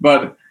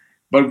 But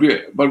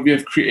we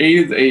have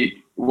created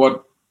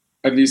what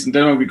at least in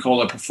Denmark we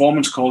call a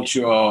performance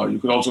culture, or you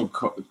could also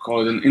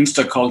call it an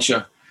Insta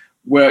culture,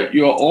 where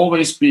you're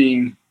always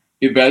being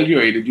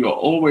evaluated. You're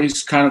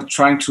always kind of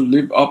trying to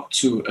live up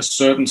to a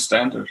certain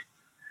standard,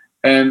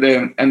 and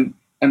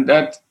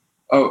that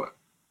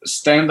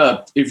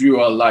standard, if you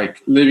are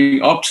like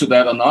living up to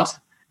that or not,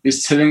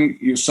 is telling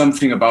you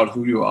something about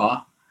who you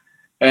are,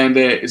 and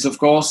it of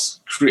course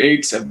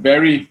creates a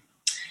very,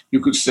 you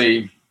could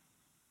say,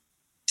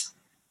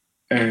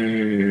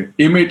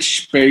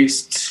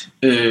 image-based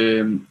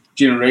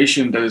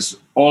generation that is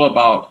all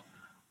about,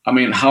 I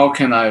mean, how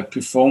can I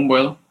perform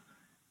well?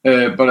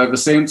 But at the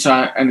same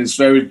time, and it's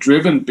very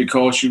driven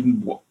because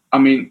you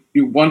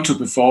want to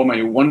perform, and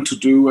you want to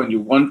do, and you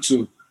want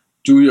to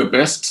do your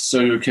best so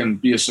you can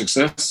be a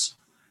success.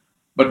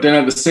 But then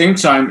at the same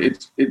time,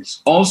 it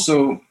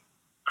also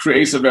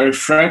creates a very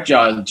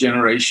fragile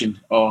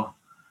generation or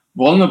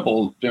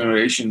vulnerable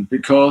generation,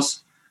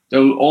 because there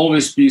will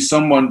always be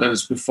someone that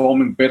is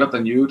performing better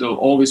than you. There will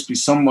always be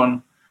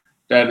someone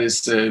that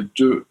is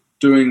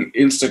doing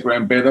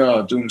Instagram better,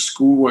 or doing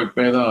schoolwork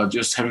better, or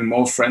just having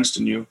more friends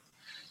than you.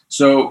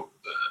 So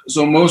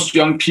most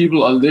young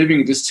people are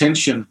living this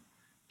tension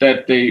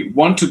that they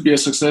want to be a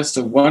success,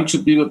 they want to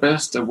be the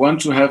best, they want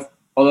to have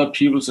other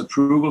people's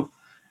approval.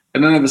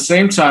 And then at the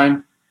same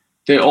time,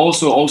 they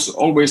also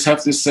always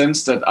have this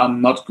sense that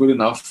I'm not good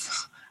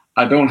enough.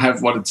 I don't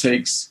have what it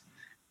takes.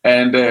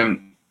 And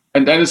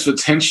that is the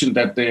tension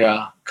that they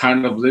are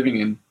kind of living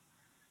in.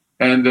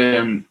 And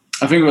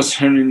I think it was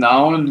Henry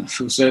Nouwen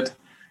who said,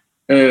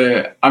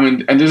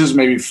 and this is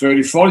maybe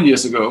 30, 40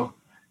 years ago,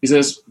 he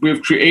says,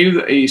 we've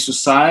created a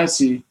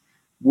society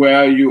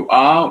where you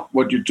are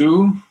what you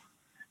do,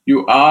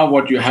 you are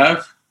what you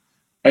have,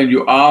 and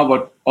you are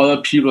what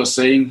other people are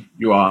saying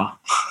you are.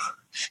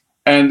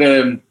 And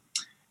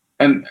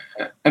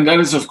that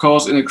is, of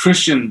course, in a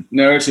Christian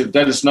narrative,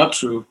 that is not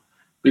true,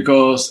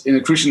 because in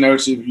a Christian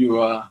narrative, you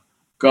are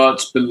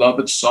God's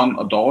beloved son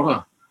or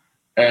daughter,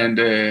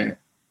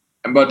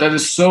 but that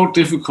is so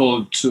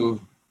difficult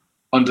to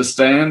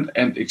understand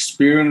and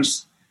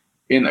experience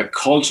in a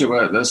culture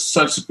where there's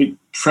such a big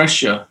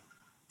pressure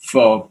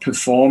for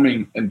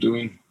performing and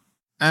doing.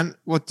 And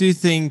what do you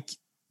think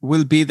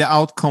will be the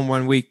outcome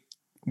when we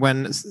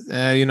when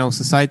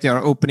society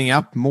are opening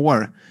up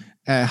more,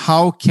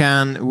 how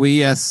can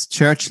we as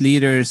church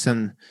leaders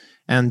and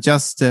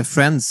just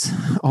friends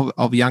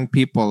of young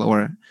people,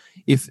 or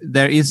if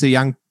there is a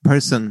young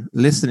person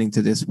listening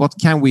to this, what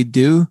can we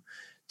do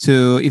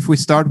to, if we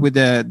start with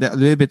the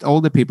little bit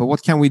older people,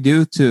 what can we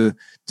do to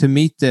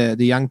meet the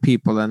young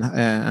people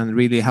and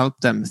really help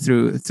them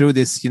through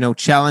this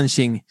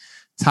challenging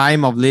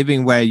time of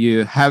living, where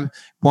you have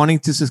wanting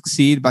to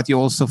succeed, but you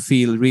also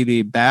feel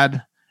really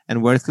bad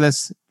and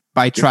worthless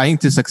by trying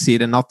to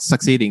succeed and not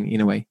succeeding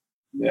in a way?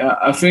 Yeah,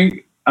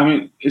 I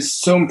mean, it's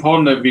so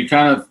important that we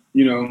kind of,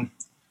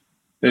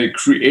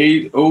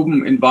 create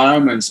open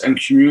environments and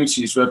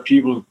communities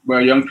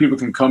where young people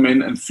can come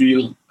in and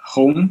feel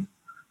home.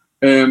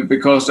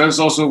 Because that's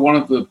also one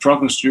of the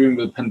problems during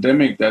the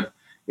pandemic, that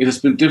it has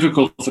been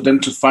difficult for them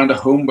to find a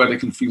home where they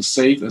can feel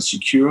safe and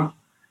secure.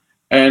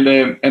 And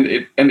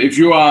if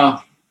you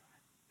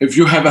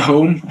have a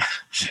home,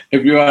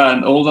 if you are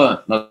an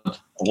older, not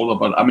older,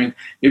 but I mean,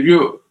 if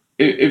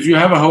you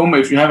have a home,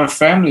 if you have a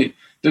family,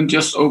 then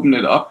just open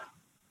it up.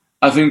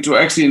 I think to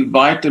actually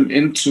invite them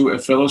into a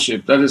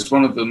fellowship, that is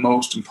one of the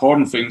most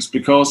important things,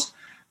 because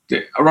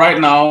right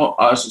now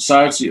our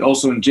society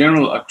also in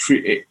general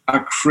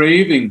are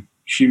craving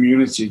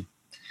community.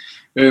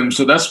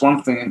 So that's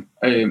one thing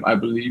I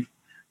believe.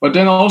 But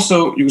then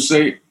also you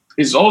say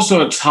it's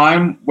also a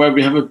time where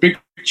we have a big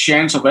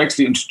chance of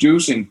actually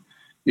introducing,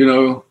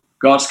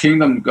 God's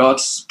kingdom,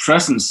 God's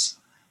presence,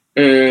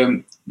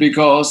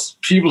 because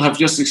people have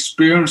just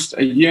experienced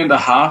a year and a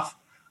half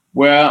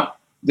where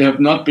they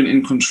have not been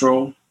in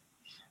control,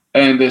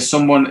 and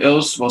someone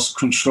else was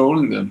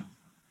controlling them.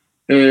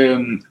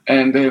 And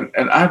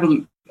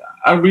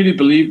I really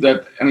believe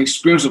that an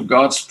experience of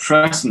God's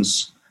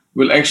presence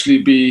will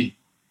actually be,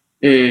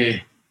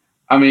 a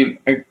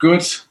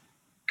good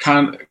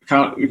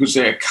you could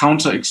say a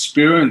counter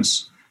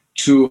experience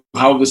to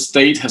how the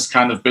state has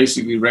kind of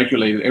basically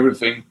regulated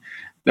everything.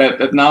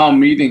 That now I'm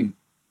meeting,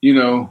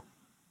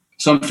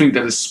 something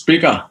that is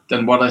bigger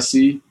than what I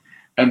see,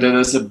 and that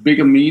there's a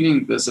bigger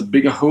meaning, there's a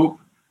bigger hope,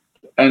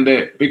 and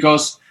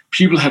because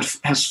people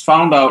has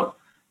found out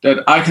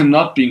that I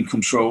cannot be in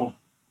control.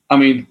 I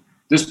mean,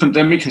 this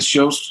pandemic has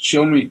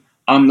shown me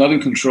I'm not in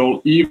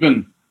control.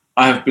 Even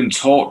I have been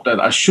taught that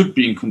I should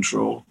be in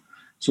control.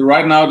 So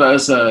right now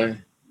there's a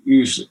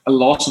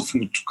loss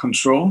of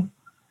control,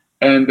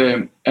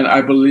 and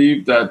I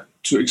believe that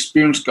to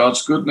experience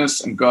God's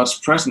goodness and God's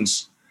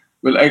presence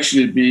will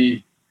actually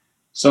be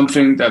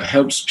something that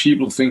helps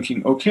people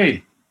thinking,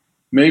 okay,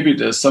 maybe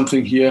there's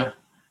something here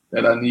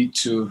that I need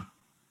to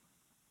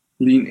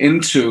lean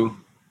into,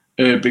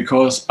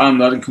 because I'm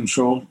not in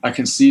control. I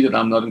can see that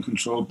I'm not in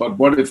control, but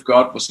what if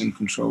God was in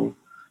control?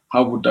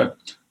 How would that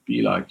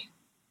be like?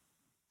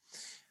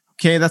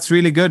 Okay, that's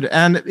really good.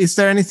 And is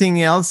there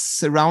anything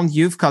else around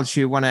youth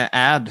culture you want to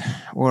add,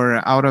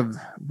 or out of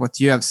what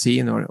you have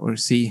seen or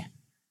see?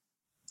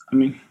 I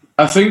mean,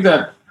 I think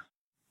that,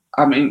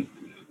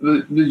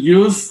 the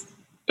youth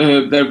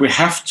that we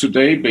have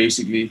today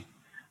basically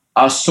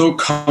are so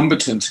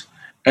competent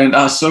and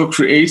are so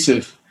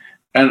creative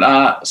and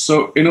are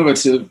so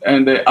innovative,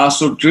 and they are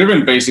so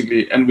driven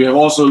basically. And we have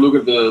also looked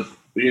at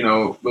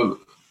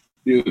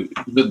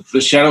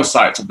the shadow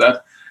sides of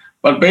that.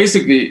 But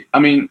basically, I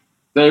mean,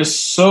 there's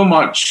so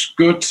much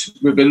good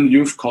within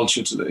youth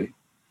culture today.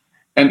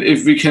 And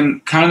if we can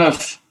kind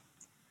of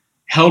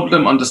help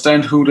them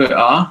understand who they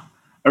are,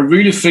 I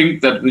really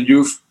think that the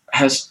youth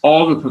has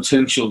all the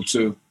potential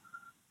to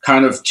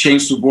kind of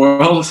change the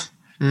world,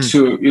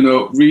 to,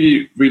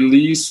 really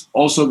release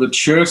also the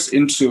church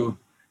into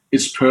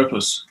its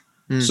purpose.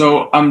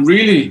 So I'm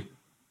really,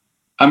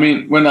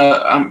 when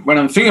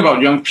I'm thinking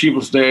about young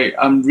people today,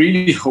 I'm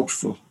really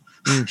hopeful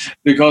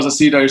because I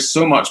see there is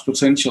so much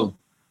potential.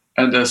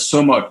 And there's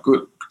so much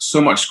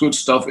good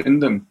stuff in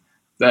them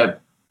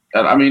that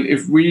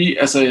if we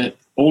as a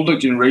older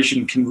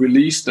generation can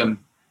release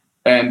them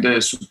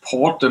and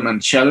support them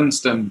and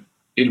challenge them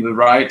in the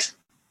right,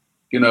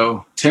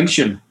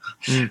 tension,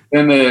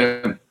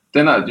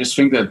 then I just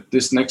think that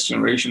this next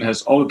generation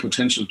has all the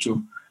potential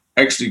to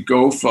actually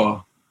go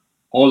for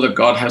all that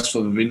God has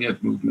for the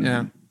Vineyard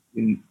movement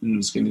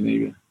in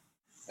Scandinavia.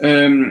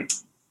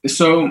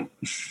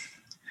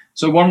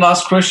 So one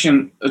last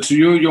question to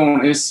you,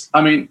 Jon, is,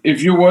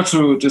 if you were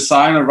to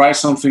design or write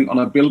something on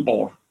a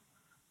billboard,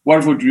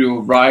 what would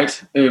you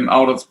write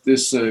out of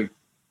this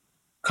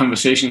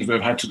conversations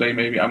we've had today?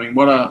 Maybe,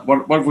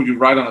 what would you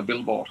write on a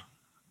billboard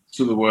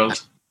to the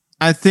world?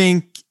 I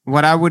think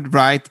what I would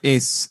write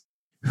is,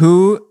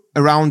 who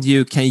around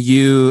you can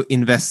you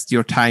invest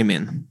your time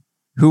in?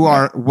 Who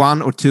are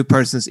one or two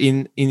persons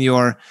in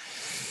your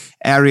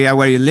area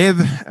where you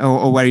live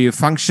or where you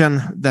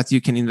function that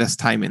you can invest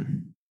time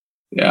in?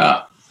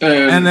 Yeah.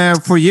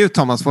 And for you,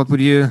 Thomas, what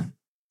would you?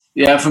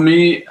 Yeah, for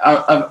me,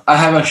 I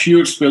have a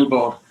huge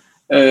billboard.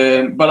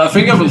 But I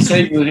think I will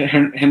take the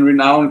Henry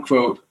Nouwen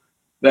quote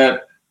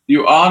that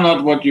you are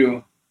not what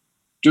you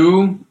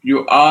do,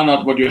 you are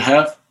not what you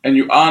have, and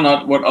you are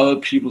not what other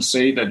people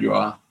say that you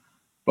are.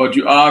 But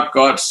you are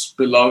God's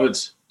beloved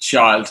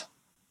child,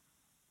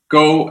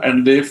 go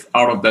and live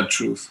out of that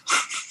truth.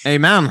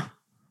 Amen.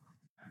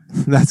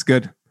 That's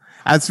good.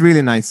 That's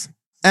really nice.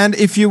 And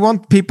if you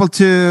want people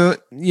to,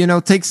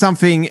 take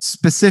something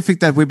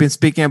specific that we've been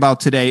speaking about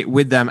today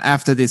with them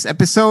after this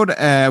episode,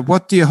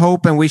 what do you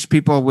hope and wish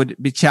people would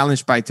be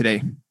challenged by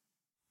today?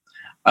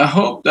 I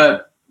hope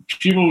that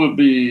people will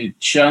be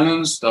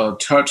challenged or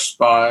touched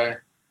by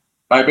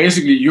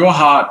basically your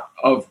heart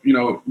of,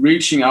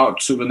 reaching out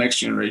to the next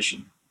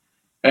generation,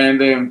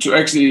 and to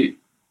actually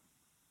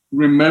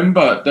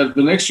remember that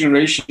the next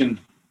generation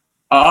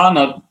are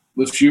not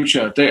the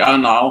future; they are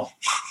now.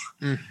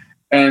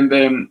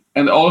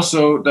 And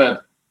also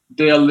that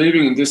they are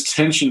living in this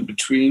tension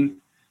between,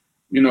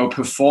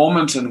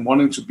 performance and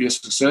wanting to be a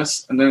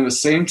success, and then at the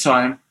same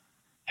time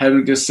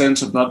having this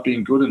sense of not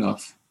being good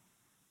enough,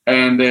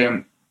 and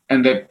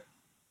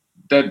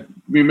that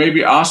we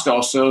maybe ask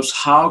ourselves,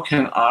 how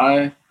can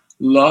I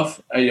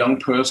love a young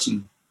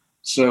person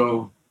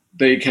so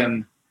they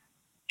can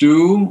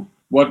do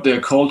what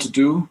they're called to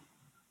do,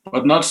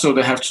 but not so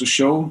they have to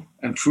show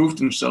and prove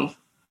themselves,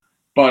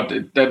 but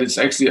that it's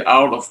actually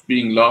out of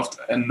being loved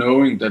and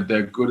knowing that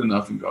they're good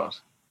enough in God.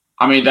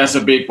 I mean, that's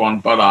a big one,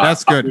 but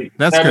that's good.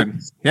 That's good.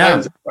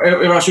 Yeah.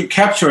 If I should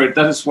capture it,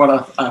 that is what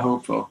I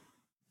hope for.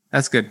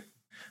 That's good.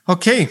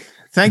 Okay.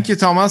 Thank you,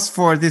 Thomas,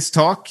 for this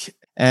talk.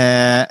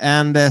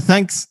 And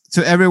thanks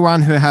to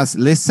everyone who has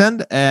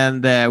listened.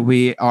 And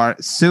we are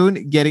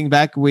soon getting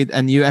back with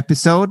a new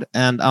episode.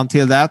 And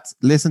until that,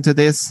 listen to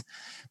this.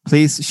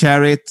 Please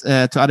share it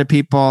to other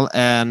people,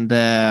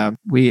 and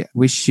we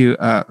wish you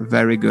a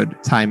very good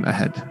time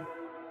ahead.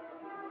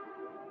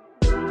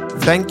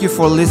 Thank you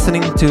for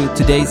listening to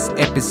today's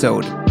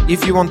episode.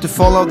 If you want to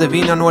follow the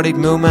Vineyard Nordic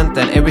movement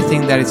and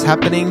everything that is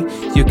happening,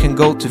 you can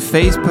go to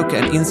Facebook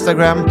and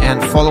Instagram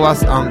and follow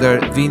us under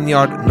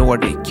Vineyard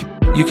Nordic.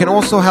 You can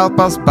also help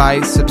us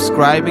by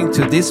subscribing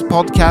to this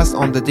podcast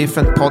on the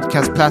different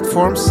podcast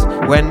platforms.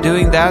 When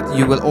doing that,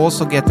 you will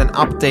also get an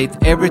update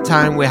every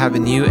time we have a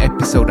new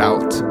episode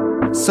out.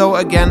 So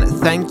again,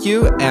 thank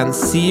you, and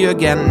see you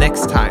again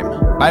next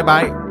time. Bye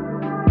bye.